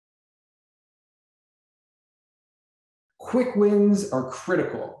Quick wins are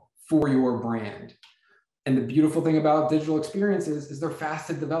critical for your brand. And the beautiful thing about digital experiences is they're fast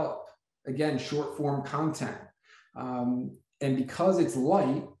to develop. Again, short form content. And because it's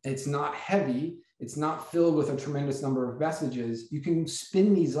light, it's not heavy, it's not filled with a tremendous number of messages, you can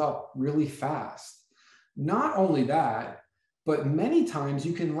spin these up really fast. Not only that, but many times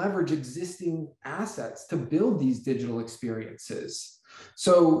you can leverage existing assets to build these digital experiences.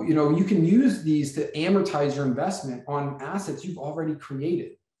 So, you can use these to amortize your investment on assets you've already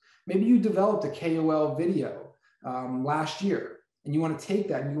created. Maybe you developed a KOL video last year, and you want to take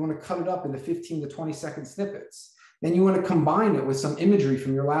that and you want to cut it up into 15 to 20-second snippets. Then you want to combine it with some imagery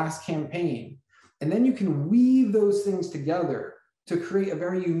from your last campaign. And then you can weave those things together to create a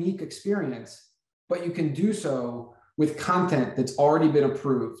very unique experience, but you can do so with content that's already been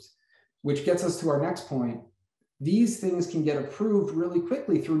approved, which gets us to our next point. These things can get approved really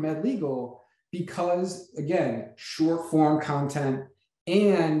quickly through MedLegal because, again, short form content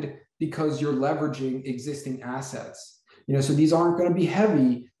and because you're leveraging existing assets. So these aren't going to be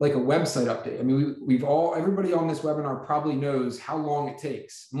heavy like a website update. I mean, everybody on this webinar probably knows how long it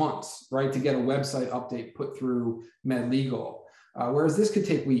takes, months, right, to get a website update put through MedLegal, whereas this could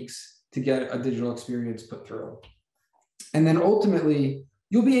take weeks to get a digital experience put through. And then ultimately,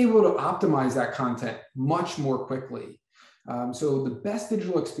 you'll be able to optimize that content much more quickly. So the best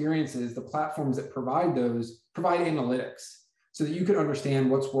digital experiences, the platforms that provide those, provide analytics so that you can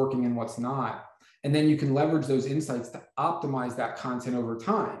understand what's working and what's not. And then you can leverage those insights to optimize that content over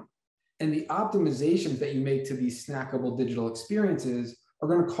time. And the optimizations that you make to these snackable digital experiences are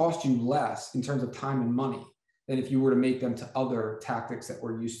going to cost you less in terms of time and money than if you were to make them to other tactics that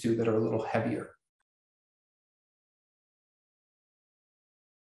we're used to that are a little heavier.